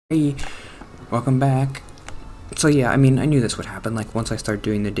Hey, welcome back. So yeah, I mean, I knew this would happen. Like, once I start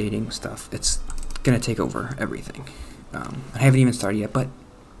doing the dating stuff, it's gonna take over everything. I haven't even started yet, but,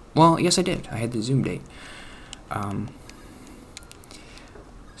 well, yes I did. I had the Zoom date. But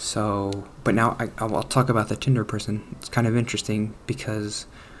now I'll talk about the Tinder person. It's kind of interesting because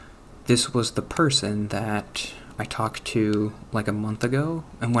this was the person that I talked to like a month ago,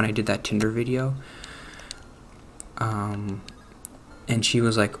 and when I did that Tinder video, and she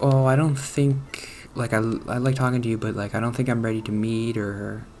was like, oh, I don't think, like, I like talking to you, but, like, I don't think I'm ready to meet,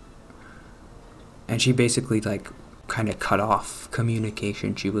 and she basically, like, kind of cut off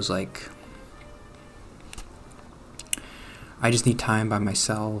communication. She was like, I just need time by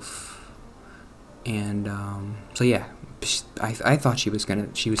myself, and, so yeah, I thought she was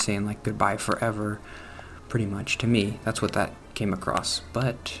saying, like, goodbye forever, pretty much, to me. That's what that came across,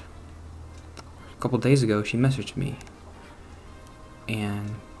 but a couple days ago, she messaged me,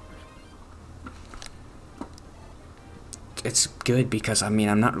 and it's good because, I mean,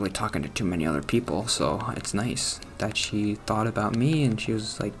 I'm not really talking to too many other people, so it's nice that she thought about me and she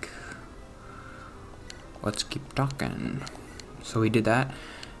was like, let's keep talking. So we did that,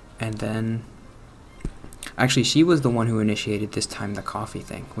 and then actually she was the one who initiated this time the coffee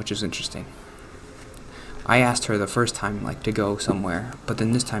thing, which is interesting. I asked her the first time, like, to go somewhere, but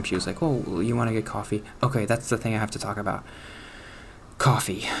then this time she was like, oh, you want to get coffee? Okay, that's the thing I have to talk about.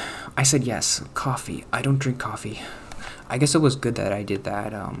 Coffee. I said yes, coffee. I don't drink coffee. I guess it was good that I did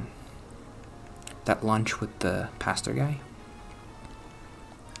that, that lunch with the pastor guy.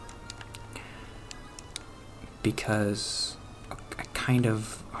 Because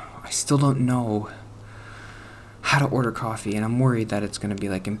I still don't know how to order coffee, and I'm worried that it's gonna be,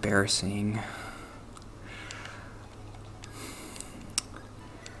 like, embarrassing.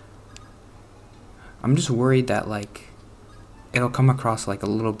 I'm just worried that, like, it'll come across like a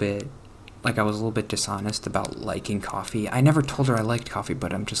little bit, like I was a little bit dishonest about liking coffee. I never told her I liked coffee,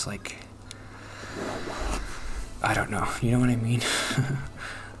 but I'm just like, I don't know, you know what I mean?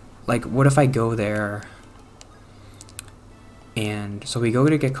 Like, what if I go there, and so we go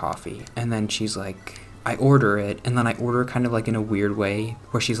to get coffee, and then she's like, I order it, and then I order kind of like in a weird way,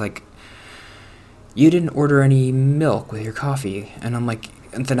 where she's like, you didn't order any milk with your coffee, and I'm like,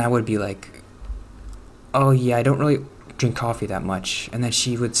 and then I would be like, oh yeah, I don't really drink coffee that much. And then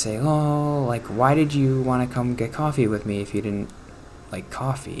she would say, oh, like, why did you want to come get coffee with me if you didn't like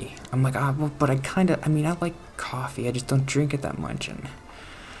coffee? I'm like, well, but I mean, I like coffee, I just don't drink it that much. And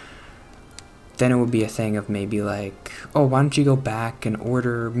then it would be a thing of maybe like, oh, why don't you go back and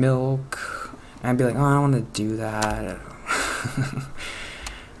order milk? And I'd be like, oh, I don't want to do that.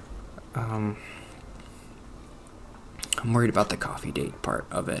 I'm worried about the coffee date part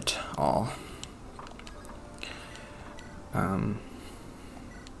of it all.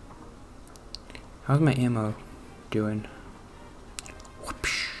 How's my ammo doing?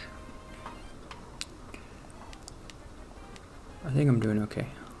 Whoopsh. I think I'm doing okay.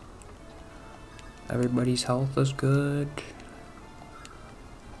 Everybody's health is good.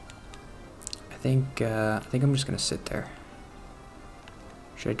 I think I'm just gonna sit there.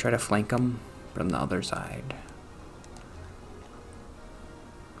 Should I try to flank them from the other side?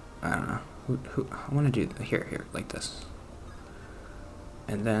 I don't know. Who I want to do here like this.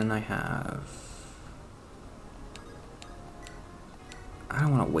 And then I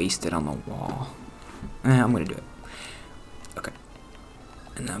don't want to waste it on the wall. I'm going to do it. Okay.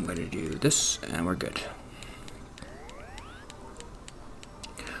 And then I'm going to do this, and we're good.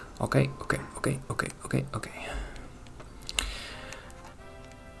 Okay.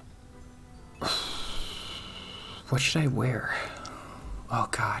 What should I wear? Oh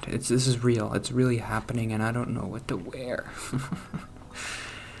god, this is real. It's really happening, and I don't know what to wear.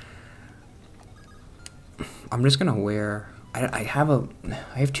 I'm just gonna wear. I have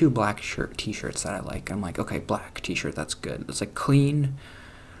two black t-shirts that I like. I'm like, okay, black t-shirt, that's good. It's like clean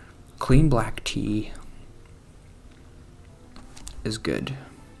black tee is good.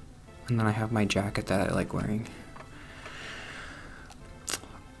 And then I have my jacket that I like wearing.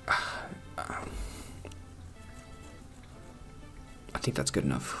 I think that's good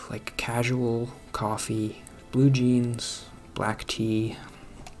enough. Like casual, coffee, blue jeans, black tea.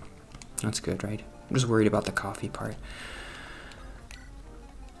 That's good, right? I'm just worried about the coffee part.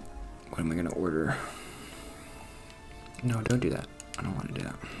 What am I gonna order? No, don't do that. I don't want to do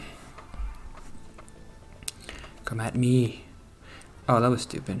that. Come at me. Oh, that was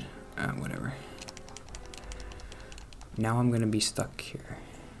stupid. Whatever. Now I'm gonna be stuck here.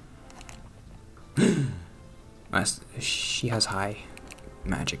 She has high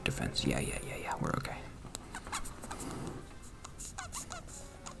magic defense. Yeah, we're okay.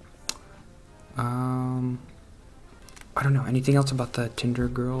 I don't know. Anything else about the Tinder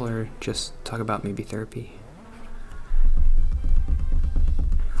girl, or just talk about maybe therapy?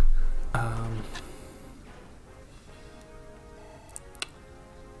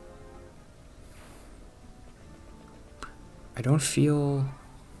 I don't feel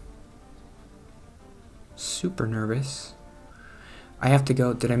super nervous. I have to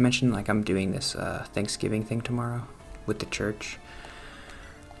go. Did I mention like I'm doing this Thanksgiving thing tomorrow with the church?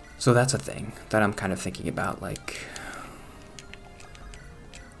 So that's a thing that I'm kind of thinking about, like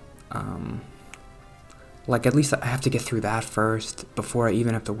at least I have to get through that first before I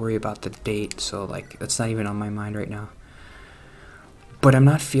even have to worry about the date. So like that's not even on my mind right now. But I'm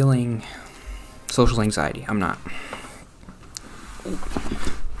not feeling social anxiety. I'm not.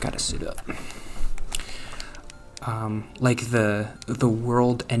 Gotta sit up. Like the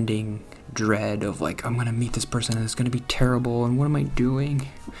world-ending dread of like I'm gonna meet this person and it's gonna be terrible and what am I doing?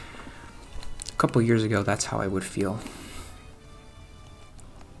 A couple years ago, that's how I would feel.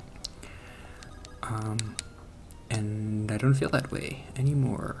 And I don't feel that way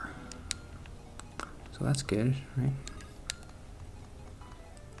anymore. So that's good, right?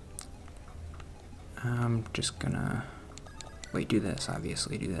 I'm just gonna wait, do this,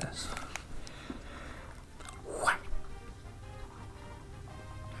 obviously do this.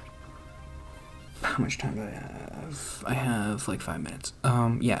 How much time do I have? I have like 5 minutes.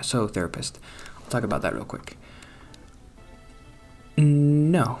 Yeah, so therapist. I'll talk about that real quick.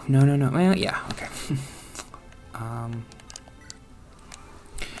 No. Well, yeah, okay.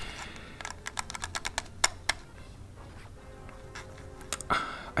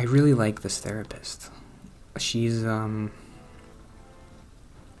 I really like this therapist. She's, I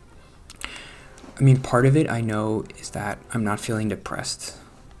mean, part of it I know is that I'm not feeling depressed.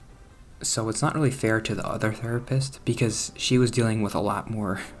 So it's not really fair to the other therapist because she was dealing with a lot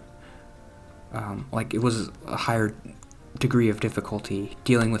more, like it was a higher degree of difficulty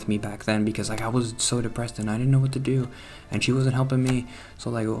dealing with me back then because like I was so depressed and I didn't know what to do and she wasn't helping me. So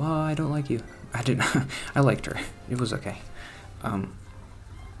like, oh, I don't like you. I didn't, I liked her. It was okay.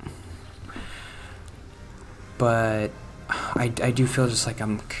 But I do feel just like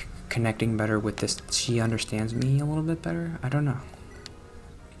I'm connecting better with this. She understands me a little bit better. I don't know.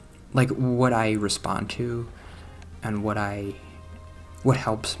 Like what I respond to and what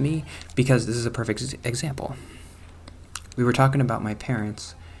helps me, because this is a perfect example. We were talking about my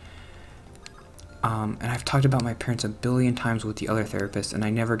parents, and I've talked about my parents a billion times with the other therapist, and I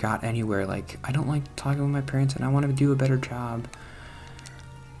never got anywhere. Like, I don't like talking with my parents, and I want to do a better job.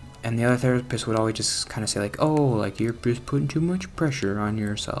 And the other therapist would always just kind of say, like, oh, like, you're just putting too much pressure on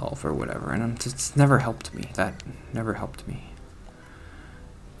yourself, or whatever. And it's never helped me. That never helped me.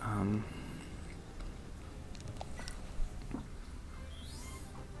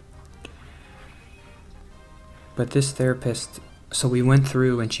 But this therapist, so we went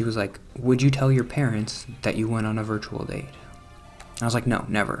through and she was like, would you tell your parents that you went on a virtual date? And I was like, no,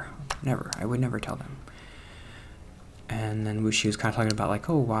 never. I would never tell them. And then she was kind of talking about like,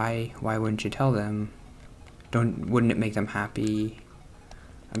 oh, why wouldn't you tell them? Wouldn't it make them happy?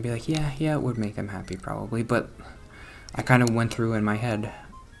 I'd be like, yeah, it would make them happy probably. But I kind of went through in my head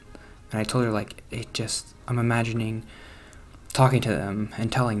and I told her like, I'm imagining talking to them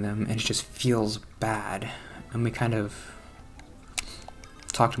and telling them and it just feels bad. And we kind of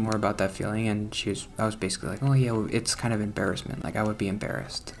talked more about that feeling, and I was basically like, oh yeah, it's kind of embarrassment, like I would be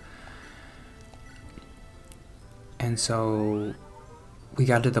embarrassed. And so we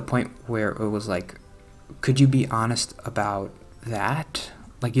got to the point where it was like, could you be honest about that?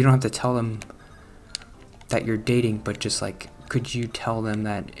 Like, you don't have to tell them that you're dating, but just like, could you tell them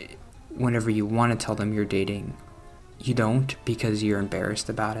that whenever you want to tell them you're dating, you don't because you're embarrassed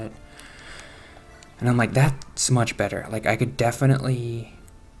about it? And I'm like, that's much better. Like, I could definitely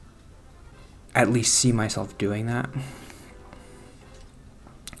at least see myself doing that.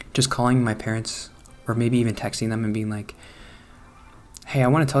 Just calling my parents, or maybe even texting them and being like, hey, I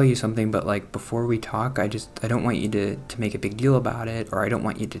want to tell you something, but like before we talk, I don't want you to make a big deal about it, or I don't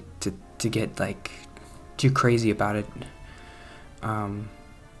want you to get like too crazy about it.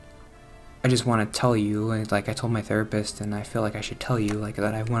 I just want to tell you, like I told my therapist, and I feel like I should tell you like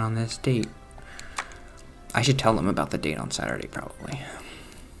that I went on this date. I should tell them about the date on Saturday, probably.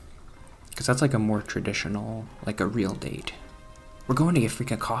 Because that's like a more traditional, like a real date. We're going to get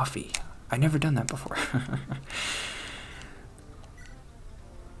freaking coffee. I've never done that before.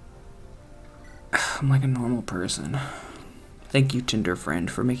 I'm like a normal person. Thank you, Tinder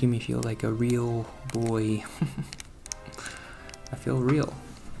friend, for making me feel like a real boy. I feel real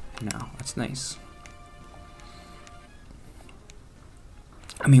now. That's nice.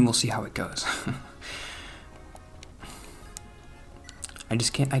 I mean, we'll see how it goes. I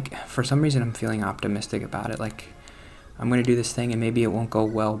just can't, for some reason I'm feeling optimistic about it. Like, I'm going to do this thing and maybe it won't go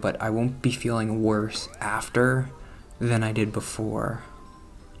well, but I won't be feeling worse after than I did before.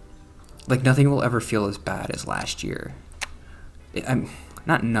 Like, nothing will ever feel as bad as last year. I'm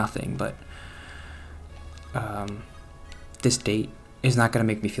not nothing, but this date is not going to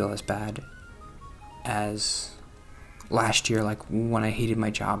make me feel as bad as last year, like when I hated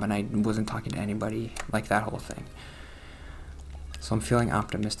my job and I wasn't talking to anybody, like that whole thing. So I'm feeling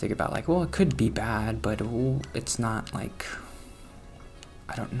optimistic about, like, well, it could be bad, but it's not like,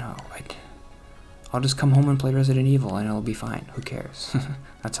 I don't know. I'll just come home and play Resident Evil and it'll be fine. Who cares?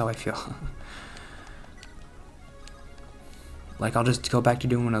 That's how I feel. Like, I'll just go back to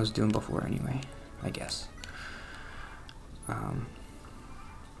doing what I was doing before anyway, I guess.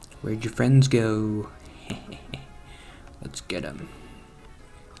 Where'd your friends go? Let's get them.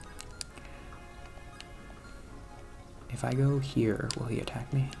 If I go here, will he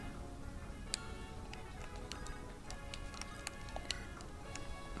attack me?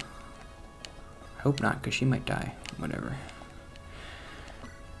 I hope not, because she might die. Whatever.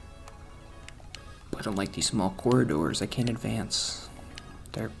 I don't like these small corridors. I can't advance.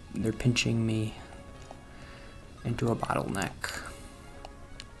 They're pinching me into a bottleneck.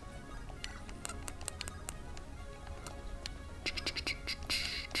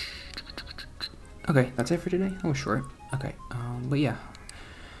 Okay, that's it for today. That was short. Okay, but yeah.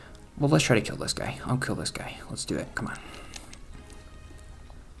 Well, let's try to kill this guy. I'll kill this guy. Let's do it. Come on.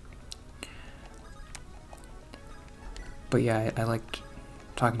 But yeah, I liked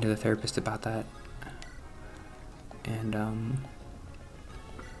talking to the therapist about that. And,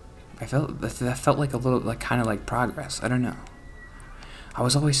 I felt that felt like a little, like, kind of like progress. I don't know. I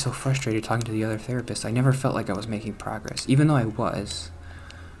was always so frustrated talking to the other therapist. I never felt like I was making progress. Even though I was,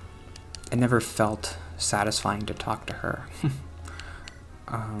 it never felt satisfying to talk to her.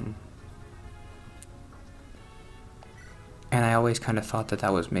 And I always kind of thought that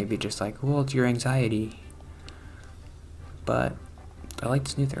that was maybe just like, well, it's your anxiety. But I like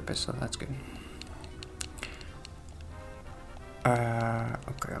this new therapist, so that's good.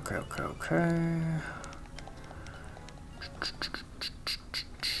 Okay.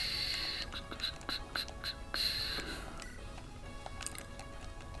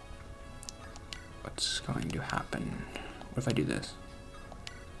 What's going to happen? What if I do this?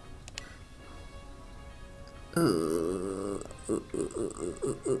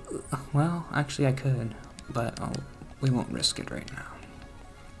 Well, actually I could, but we won't risk it right now.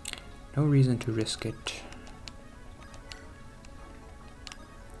 No reason to risk it.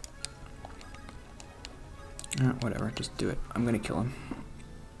 Whatever, just do it. I'm gonna kill him.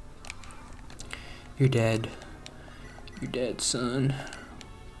 You're dead. You're dead, son.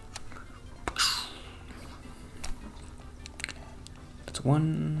 That's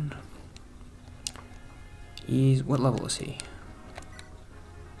one. What level is he?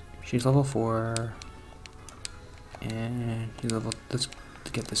 She's level 4. And he's level, let's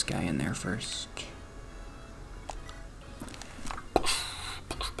get this guy in there first.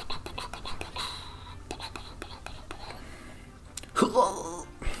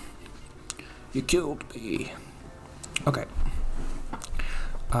 You killed me. Okay.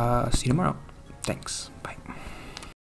 See you tomorrow. Thanks. Bye.